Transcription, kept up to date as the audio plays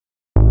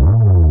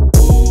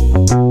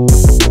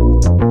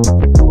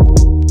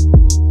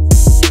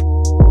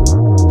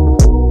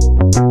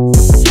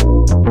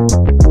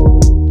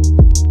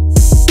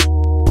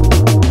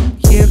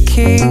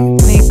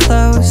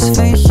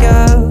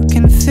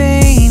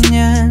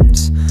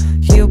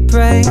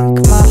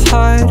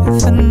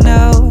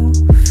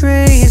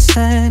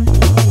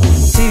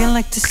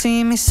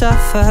me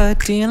suffer?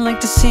 Do you like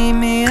to see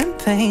me in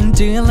pain?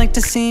 Do you like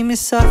to see me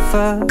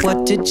suffer?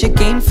 What did you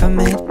gain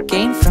from it?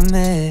 Gain from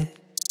it?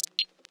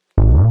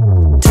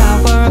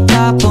 Tower of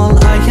Babel,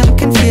 I am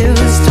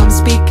confused. I'm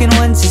speaking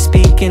ones, you're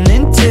speaking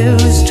in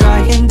twos.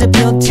 Trying to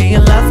build to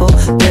your level,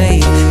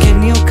 babe.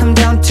 Can you come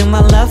down to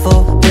my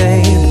level,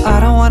 babe? I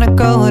don't wanna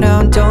go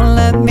down, don't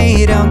let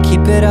me down.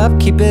 Keep it up,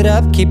 keep it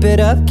up, keep it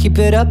up, keep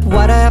it up.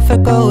 Why'd I have to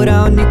go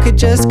down? You could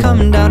just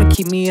come down and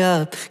keep me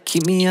up,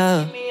 keep me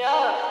up.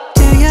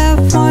 Do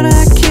you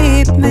wanna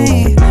keep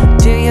me?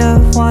 Do you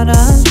wanna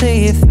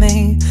leave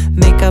me?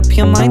 Make up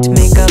your mind,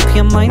 make up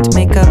your mind,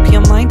 make up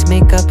your mind,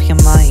 make up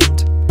your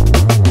mind.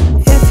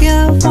 If you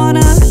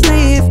wanna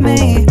leave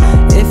me,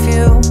 if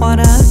you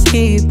wanna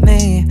keep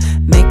me,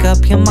 make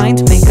up your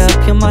mind, make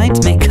up your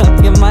mind, make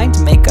up your mind,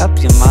 make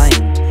up your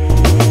mind.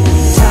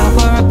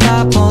 Tower of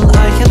Babel,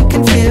 I am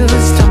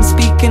confused. I'm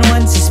speaking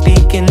ones, you're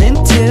speaking in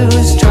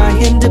twos.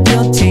 Trying to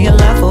build to your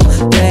level,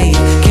 babe.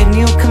 Can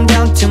you come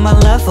down to my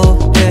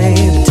level,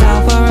 babe?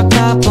 Tower of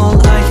Babel,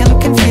 I am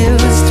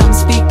confused. I'm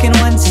speaking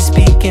ones, you're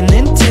speaking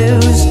in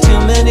twos. Too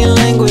many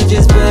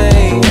languages,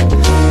 babe.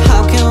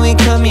 How can we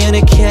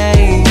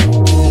communicate?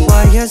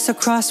 Wires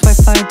across,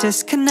 Wi-Fi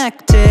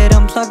disconnected.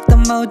 Unplug the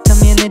modem,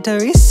 you need to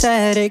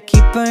reset it.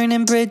 Keep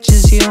burning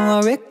bridges, you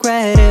won't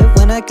regret it.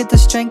 When I get the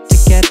strength to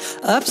get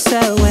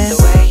upset with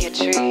the way you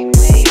treat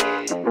me,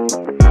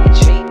 you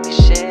treat me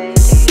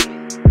shitty.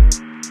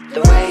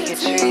 The way you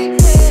treat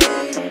me,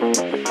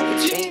 you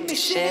treat me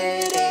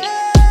shitty.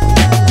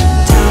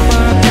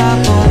 Tower of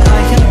Babel,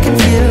 I am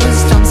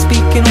confused. I'm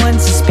speaking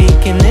ones, you're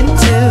speaking in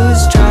twos.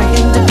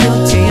 Trying to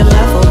build to your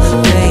level,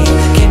 babe.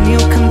 Can you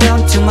come down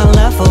to my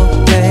level,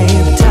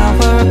 babe?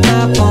 Tower of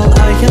Babel,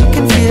 I am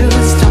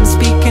confused. I'm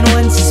speaking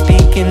ones, you're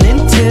speaking in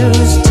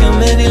twos. Too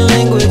many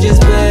languages,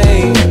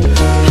 babe.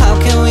 How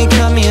can we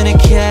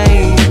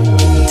communicate?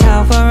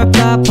 Tower of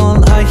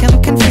Babel, I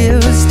am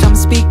confused. I'm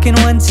speaking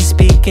ones, you're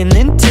speaking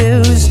in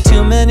twos.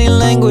 Too many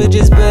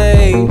languages,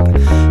 babe.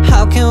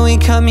 How can we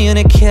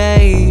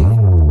communicate?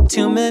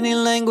 Too many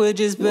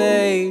languages,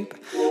 babe.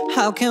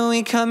 How can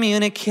we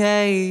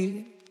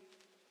communicate?